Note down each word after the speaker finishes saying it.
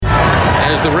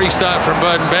Here's the restart from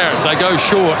Bowden Barrett. They go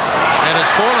short, and it's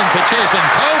fallen for Cheslin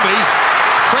Colby.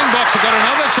 Springboks have got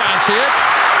another chance here.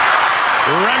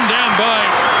 Run down by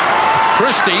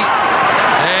Christie,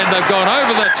 and they've gone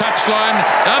over the touchline.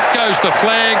 Up goes the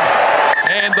flag,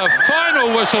 and the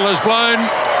final whistle is blown,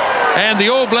 and the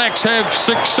All Blacks have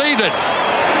succeeded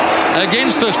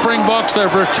against the Springboks.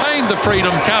 They've retained the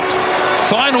Freedom Cup.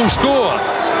 Final score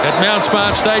at Mount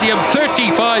Smart Stadium,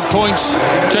 35 points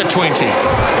to 20.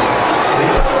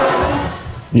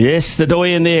 Yes, the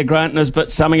doyen there, Grant Nisbet,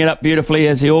 summing it up beautifully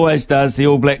as he always does. The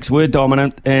All Blacks were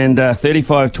dominant, and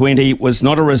 35-20 was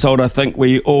not a result I think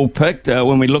we all picked.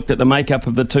 When we looked at the makeup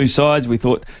of the two sides, we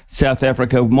thought South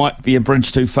Africa might be a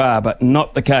bridge too far, but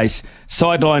not the case.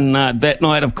 Sideline that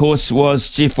night, of course, was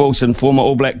Jeff Wilson, former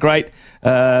All Black great,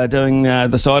 doing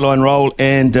the sideline role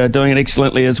and doing it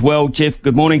excellently as well. Jeff,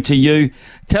 good morning to you.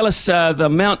 Tell us the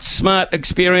Mount Smart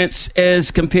experience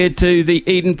as compared to the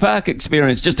Eden Park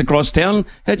experience just across town.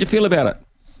 How'd you feel about it?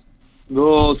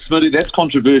 Well, Smitty, that's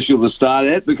controversial to start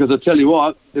at, because I tell you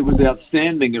what, it was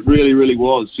outstanding. It really, really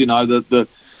was. You know, the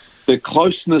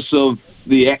closeness of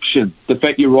the action, the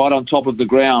fact you're right on top of the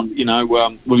ground. You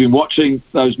know, we've been watching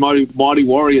those mighty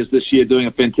Warriors this year doing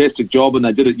a fantastic job, and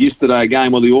they did it yesterday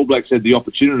again. Well, the All Blacks had the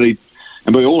opportunity,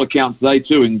 and by all accounts, they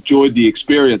too enjoyed the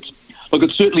experience. Look,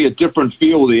 it's certainly a different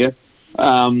feel there,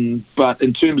 but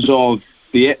in terms of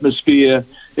the atmosphere,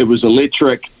 it was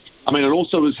electric. I mean, it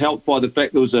also was helped by the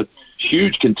fact there was a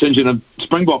huge contingent of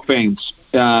Springbok fans,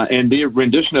 and their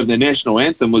rendition of their national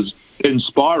anthem was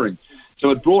inspiring. So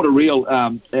it brought a real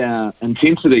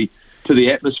intensity to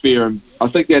the atmosphere, and I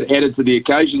think that added to the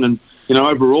occasion. And, you know,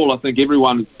 overall, I think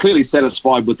everyone clearly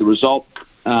satisfied with the result.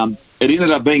 It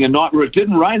ended up being a night where it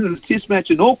didn't rain in a test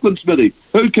match in Auckland, Smithy.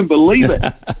 Who can believe it?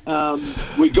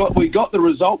 We got the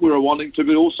result we were wanting to,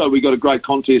 but also we got a great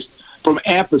contest from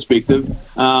our perspective.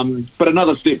 But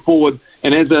another step forward,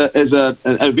 and as an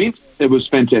event, it was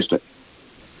fantastic.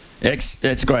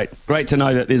 That's great. Great to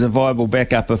know that there's a viable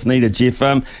backup if needed, Jeff.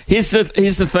 Here's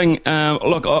the thing.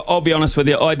 Look, I'll be honest with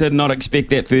you. I did not expect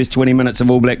that first 20 minutes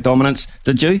of All Black dominance.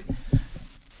 Did you?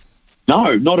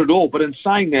 No, not at all. But in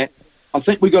saying that, I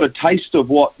think we got a taste of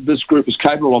what this group was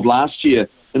capable of last year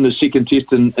in the second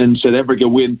test in South Africa,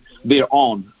 when they're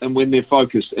on and when they're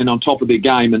focused and on top of their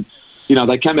game. And, you know,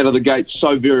 they came out of the gate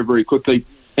so very, very quickly,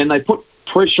 and they put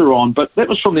pressure on, but that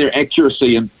was from their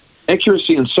accuracy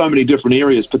in so many different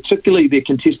areas, particularly their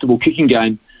contestable kicking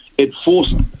game. It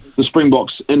forced the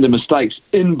Springboks into mistakes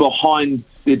in behind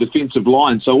their defensive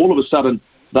line. So all of a sudden,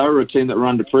 they were a team that were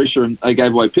under pressure, and they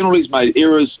gave away penalties, made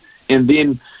errors, and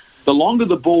then the longer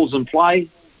the ball's in play,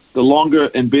 the longer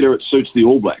and better it suits the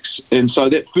All Blacks. And so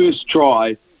that first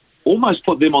try almost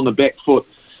put them on the back foot,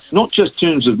 not just in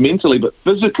terms of mentally, but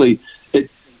physically.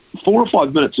 4 or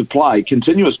 5 minutes of play,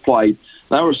 continuous play,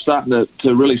 they were starting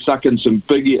to really suck in some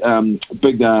big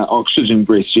oxygen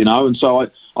breaths, you know. And so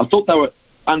I thought they were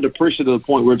under pressure to the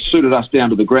point where it suited us down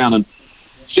to the ground. And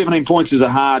 17 points is a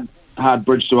hard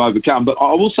bridge to overcome. But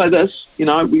I will say this, you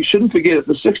know, we shouldn't forget at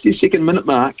the 62nd minute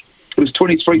mark, it was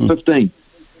 23-15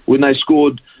 when they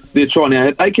scored their try. Now,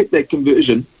 if they kicked that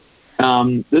conversion,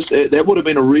 that would have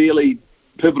been a really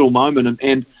pivotal moment.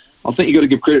 And I think you've got to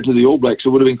give credit to the All Blacks. It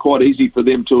would have been quite easy for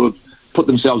them to have put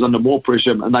themselves under more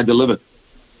pressure, and they delivered.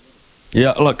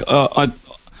 Yeah, look, I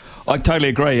totally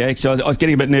agree. Actually, I was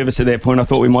getting a bit nervous at that point. I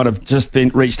thought we might have just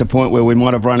reached a point where we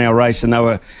might have run our race, and they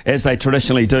were, as they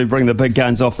traditionally do, bring the big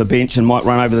guns off the bench and might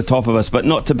run over the top of us, but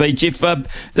not to be. Jeff,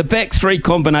 the back three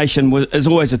combination is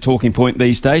always a talking point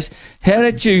these days. How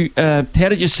did you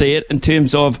see it in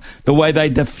terms of the way they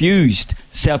diffused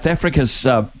South Africa's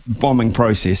bombing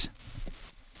process?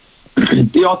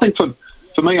 Yeah, I think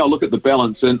for me, I look at the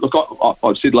balance, and look,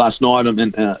 I've said last night,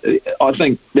 I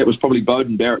think that was probably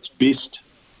Bowden Barrett's best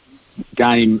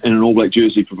game in an All Black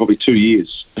jersey for probably 2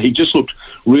 years. He just looked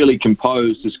really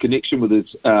composed, his connection with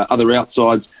his other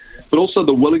outsides, but also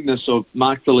the willingness of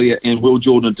Mark Villiers and Will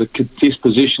Jordan to contest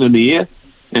possession in the air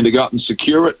and to go up and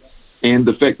secure it, and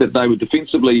the fact that they were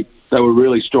defensively, they were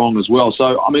really strong as well.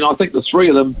 So, I mean, I think the three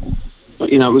of them,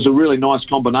 you know, it was a really nice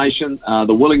combination.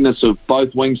 The willingness of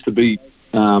both wings to be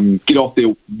get off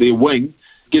their wing,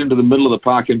 get into the middle of the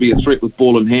park and be a threat with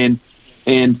ball in hand.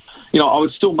 And, you know, I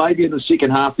would still maybe in the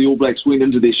second half the All Blacks went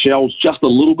into their shells just a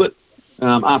little bit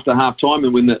after half time,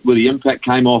 and when the impact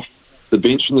came off the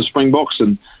bench from the Springboks,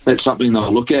 and that's something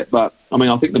they'll look at. But, I mean,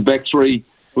 I think the back three,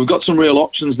 we've got some real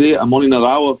options there. Amoni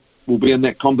Narawa will be in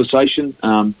that conversation.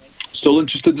 Still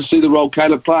interested to see the role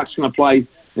Caleb Clark's going to play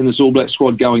in this All Black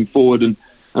squad going forward. And,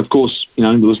 of course, you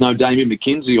know, there was no Damien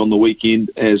McKenzie on the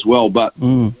weekend as well. But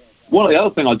one of the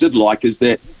other thing I did like is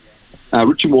that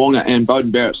Richie Mo'unga and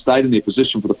Beauden Barrett stayed in their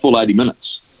position for the full 80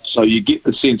 minutes. So you get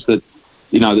the sense that,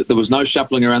 that there was no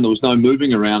shuffling around, there was no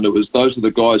moving around. It was those are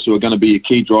the guys who are going to be your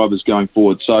key drivers going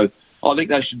forward. So I think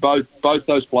they should both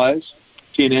those players,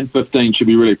 10 and 15, should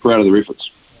be really proud of their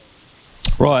efforts.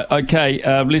 Right, okay,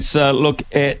 let's look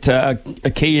at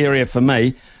a key area for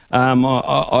me.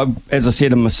 I, as I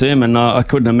said in my sermon, I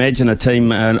couldn't imagine a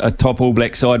team, a top All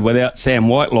Black side without Sam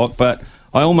Whitelock, but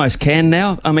I almost can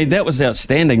now. I mean, that was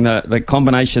outstanding, the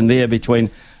combination there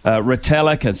between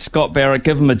Retallick and Scott Barrett.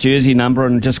 Give him a jersey number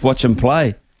and just watch him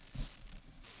play.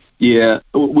 Yeah,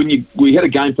 we had a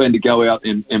game plan to go out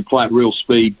and play at real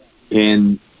speed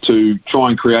and to try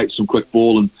and create some quick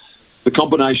ball, and the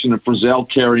combination of Frizzell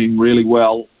carrying really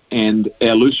well and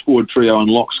our loose forward trio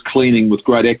and Locks cleaning with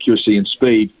great accuracy and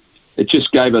speed, it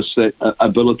just gave us that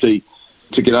ability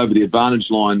to get over the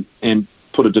advantage line and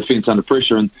put a defence under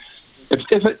pressure. And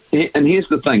and here's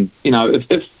the thing,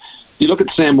 if you look at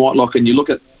Sam Whitelock and you look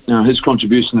at his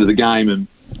contribution to the game,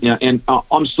 and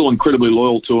I'm still incredibly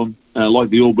loyal to him,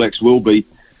 like the All Blacks will be,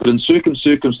 but in certain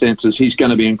circumstances he's going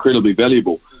to be incredibly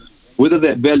valuable. Whether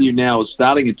that value now is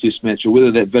starting a test match or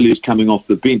whether that value is coming off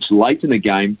the bench late in a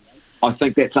game, I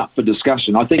think that's up for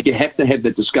discussion. I think you have to have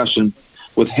that discussion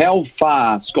with how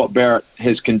far Scott Barrett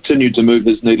has continued to move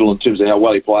his needle in terms of how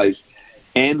well he plays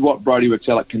and what Brodie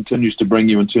Retallick continues to bring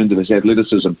you in terms of his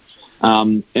athleticism.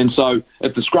 And so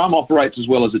if the scrum operates as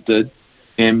well as it did,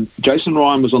 and Jason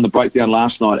Ryan was on the breakdown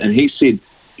last night, and he said,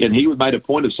 and he made a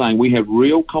point of saying, we have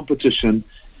real competition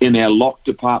in our lock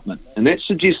department. And that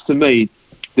suggests to me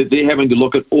that they're having to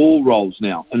look at all roles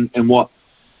now and what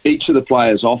each of the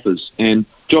players offers. And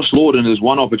Josh Lord, in his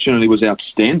one opportunity, was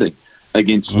outstanding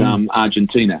against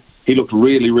Argentina. He looked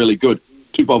really, really good.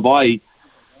 Tupavai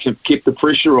kept the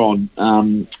pressure on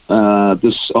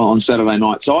Saturday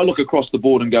night. So I look across the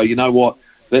board and go, you know what,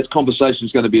 that conversation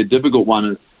is going to be a difficult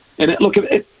one. And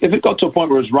if it got to a point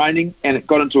where it was raining and it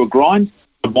got into a grind,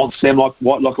 I want Sam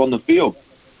Whitelock on the field.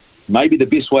 Maybe the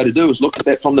best way to do is look at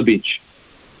that from the bench.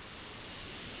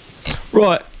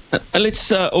 Right.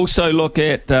 Let's also look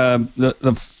at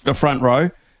the front row.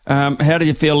 How do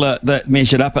you feel that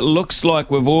measured up? It looks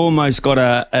like we've almost got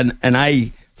an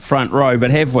A front row,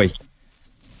 but have we?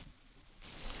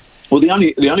 Well, the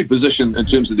only position in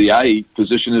terms of the A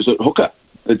position is at hooker.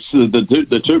 It's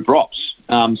the two props.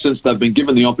 Since they've been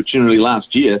given the opportunity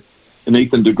last year, in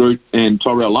Ethan de Groot and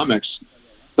Tyrell Lomax,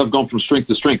 they've gone from strength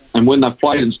to strength. And when they've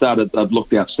played and started, they've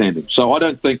looked outstanding. So I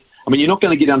don't think... you're not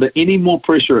going to get under any more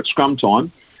pressure at scrum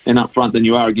time and up front than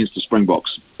you are against the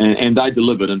Springboks. And they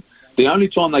delivered. And the only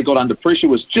time they got under pressure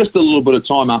was just a little bit of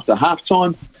time after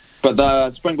half-time, but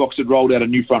the Springboks had rolled out a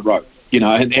new front row,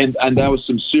 and there was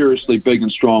some seriously big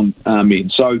and strong men.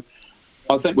 So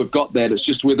I think we've got that. It's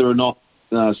just whether or not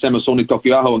Samisoni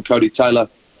Tokiaho and Cody Taylor,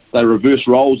 they reverse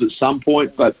roles at some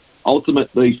point. But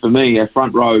ultimately, for me, our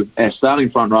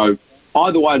starting front row,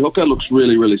 either way at hooker, looks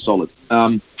really, really solid.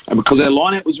 And because our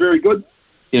line-out was very good,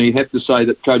 you have to say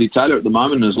that Cody Taylor at the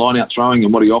moment, his line-out throwing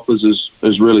and what he offers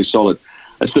is really solid.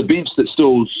 It's the bench that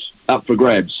still's up for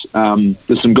grabs.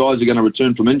 There's some guys who are going to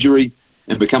return from injury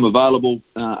and become available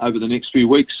over the next few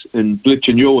weeks, and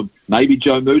Fletcher Newell and maybe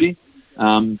Joe Moody.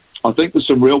 I think there's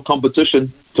some real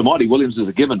competition. Tamati Williams is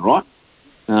a given, right?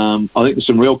 I think there's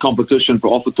some real competition for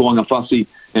Ofa Tuangafasi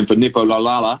and for Nepo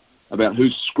Lalala about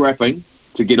who's scrapping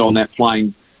to get on that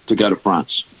plane to go to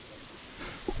France.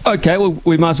 Okay, well,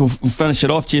 we might as well finish it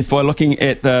off, Jeff, by looking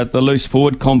at the loose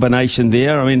forward combination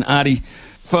there. I mean, Artie,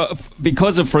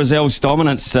 because of Frizzell's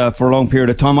dominance for a long period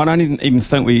of time, I don't even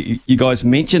think you guys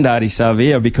mentioned Artie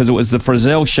Savia because it was the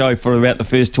Frizzell show for about the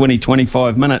first 20,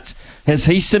 25 minutes. Has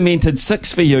he cemented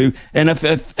 6 for you? And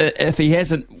if he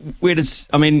hasn't, where does...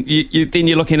 then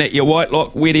you're looking at your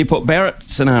Whitelock, where do you put Barrett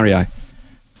scenario?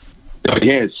 No, he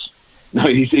has. No,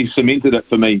 he's cemented it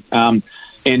for me.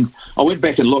 And I went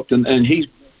back and looked, and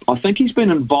I think he's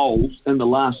been involved in the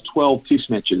last 12 test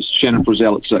matches, Shannon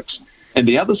Frizzell at 6. And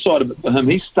the other side of it for him,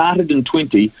 he started in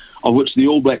 20, of which the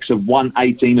All Blacks have won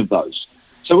 18 of those.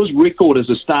 So his record as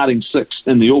a starting 6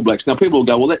 in the All Blacks. Now, people will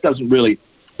go, well, that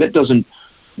doesn't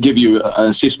give you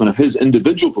an assessment of his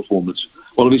individual performance.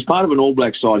 Well, if he's part of an All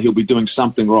Black side, he'll be doing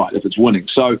something right if it's winning.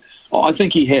 So I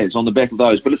think he has on the back of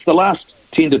those. But it's the last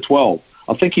 10 to 12.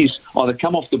 I think he's either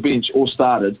come off the bench or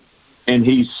started, and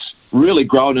he's really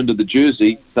grown into the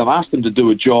jersey. They've asked him to do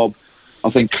a job.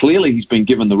 I think clearly he's been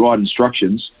given the right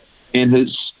instructions, and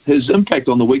his impact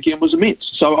on the weekend was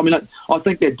immense. So, I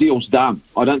think that deal's done.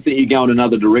 I don't think you go in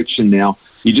another direction now.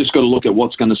 You just got to look at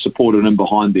what's going to support it in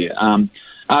behind there.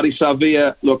 Artie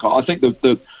Savia, look, I think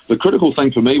the critical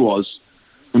thing for me was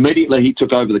immediately he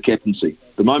took over the captaincy.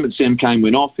 The moment Sam Cane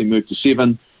went off, he moved to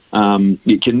 7.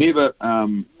 You can never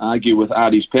argue with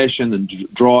Artie's passion and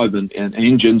drive and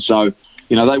engine. So,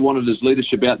 they wanted his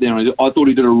leadership out there, and I thought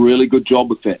he did a really good job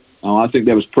with that. I think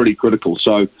that was pretty critical.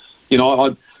 So,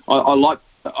 I like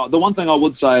the one thing I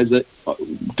would say is that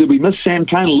did we miss Sam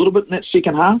Cane a little bit in that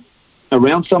second half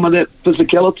around some of that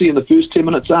physicality in the first 10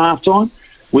 minutes at half time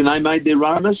when they made their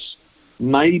runners?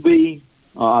 Maybe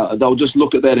they'll just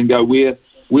look at that and go, where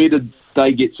did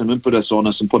they get some impetus on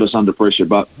us and put us under pressure?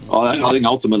 But I think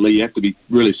ultimately you have to be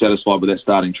really satisfied with that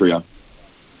starting trio.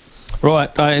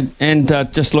 Right, and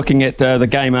just looking at the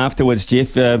game afterwards,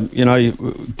 Jeff,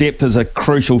 depth is a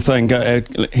crucial thing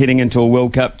heading into a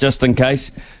World Cup, just in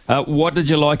case. What did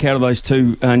you like out of those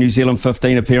two New Zealand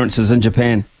 15 appearances in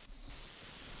Japan?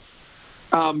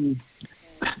 I'm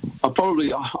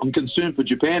concerned for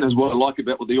Japan is what I like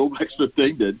about what the All Blacks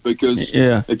 15 did, because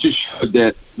it just showed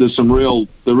that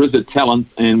there is a talent,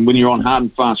 and when you're on hard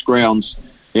and fast grounds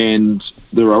and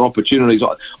there are opportunities,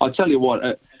 I tell you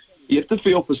what, you have to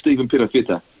feel for Stephen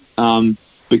Perofeta,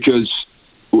 because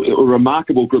a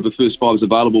remarkable group of first fives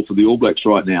available for the All Blacks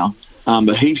right now,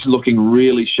 but he's looking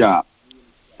really sharp.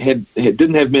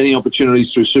 Didn't have many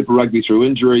opportunities through Super Rugby, through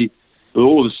injury, but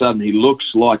all of a sudden he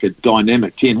looks like a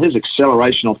dynamic 10. His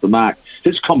acceleration off the mark,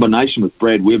 his combination with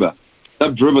Brad Weber,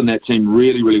 they've driven that team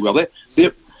really, really well.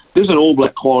 There's an All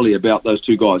Black quality about those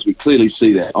two guys. We clearly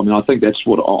see that. I mean, I think that's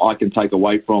what I can take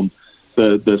away from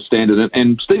the standard.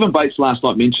 And Stephen Bates last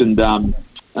night mentioned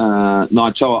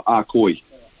Naitoa Arkoi.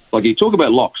 Like, you talk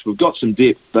about locks, we've got some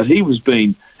depth, but his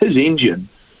engine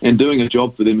and doing a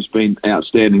job for them has been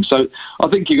outstanding. So I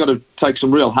think you've got to take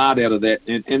some real heart out of that.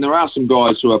 And there are some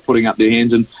guys who are putting up their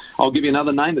hands. And I'll give you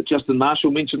another name that Justin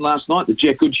Marshall mentioned last night, the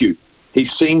Jack Goodhue. He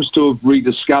seems to have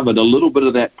rediscovered a little bit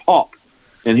of that pop.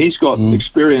 And he's got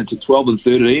experience at 12 and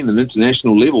 13 at an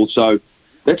international level. So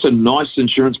that's a nice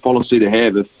insurance policy to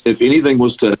have. If anything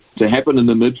was to happen in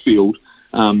the midfield,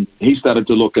 he started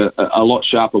to look a lot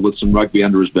sharper with some rugby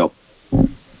under his belt.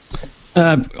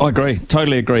 I agree,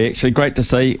 totally agree. Actually, great to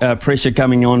see pressure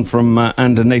coming on from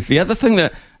underneath. The other thing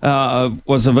that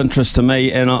was of interest to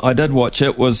me, and I did watch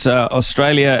it, was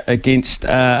Australia against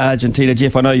Argentina.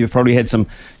 Jeff, I know you've probably had some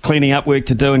cleaning up work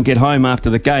to do and get home after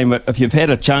the game, but if you've had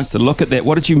a chance to look at that,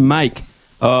 what did you make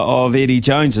of Eddie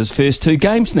Jones's first two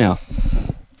games now?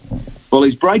 Well,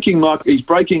 he's breaking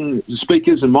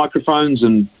speakers and microphones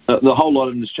and the whole lot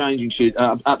in his changing shed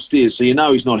upstairs, so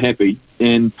he's not happy.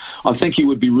 And I think he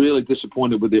would be really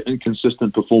disappointed with their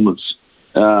inconsistent performance.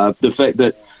 The fact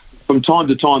that from time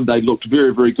to time they looked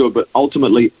very, very good, but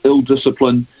ultimately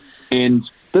ill-disciplined. And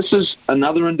this is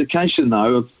another indication,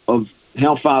 though, of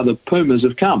how far the Pumas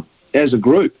have come as a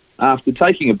group. After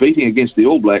taking a beating against the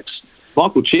All Blacks,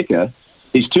 Michael Cheika,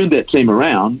 he's turned that team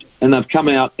around, and they've come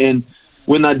out, and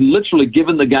when they'd literally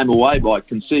given the game away by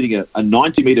conceding a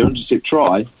 90-metre intercept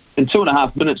try, in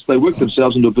 2.5 minutes they worked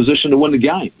themselves into a position to win the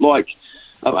game.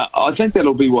 I think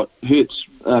that'll be what hurts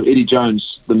Eddie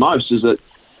Jones the most, is that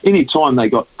any time they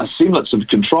got a semblance of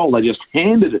control, they just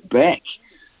handed it back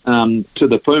to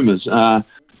the Pumas.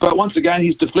 But once again,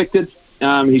 he's deflected.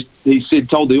 He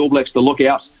told the All Blacks to look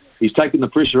out. He's taken the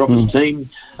pressure off his team.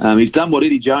 He's done what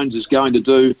Eddie Jones is going to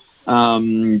do.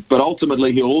 But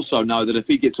ultimately, he'll also know that if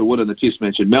he gets a win in the Test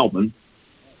match in Melbourne,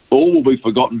 all will be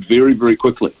forgotten very, very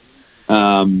quickly.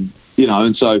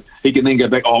 And so he can then go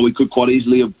back, we could quite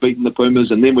easily have beaten the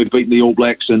Pumas, and then we've beaten the All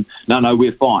Blacks, and no,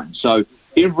 we're fine. So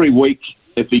every week,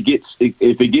 if he gets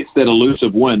that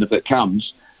elusive win, if it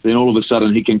comes, then all of a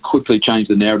sudden he can quickly change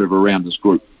the narrative around this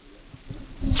group.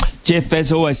 Jeff,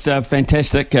 as always,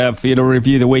 fantastic for you to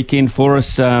review the weekend for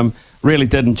us. Really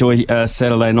did enjoy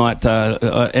Saturday night,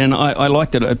 and I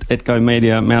liked it at Go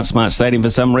Media Mount Smart Stadium for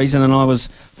some reason, and I was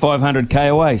 500k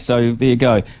away, so there you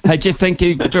go. Hey, Jeff, thank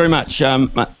you very much.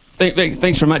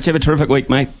 Thanks very much. Have a terrific week,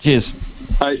 mate. Cheers.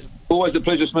 Hey, always a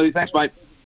pleasure, Smithy. Thanks, mate.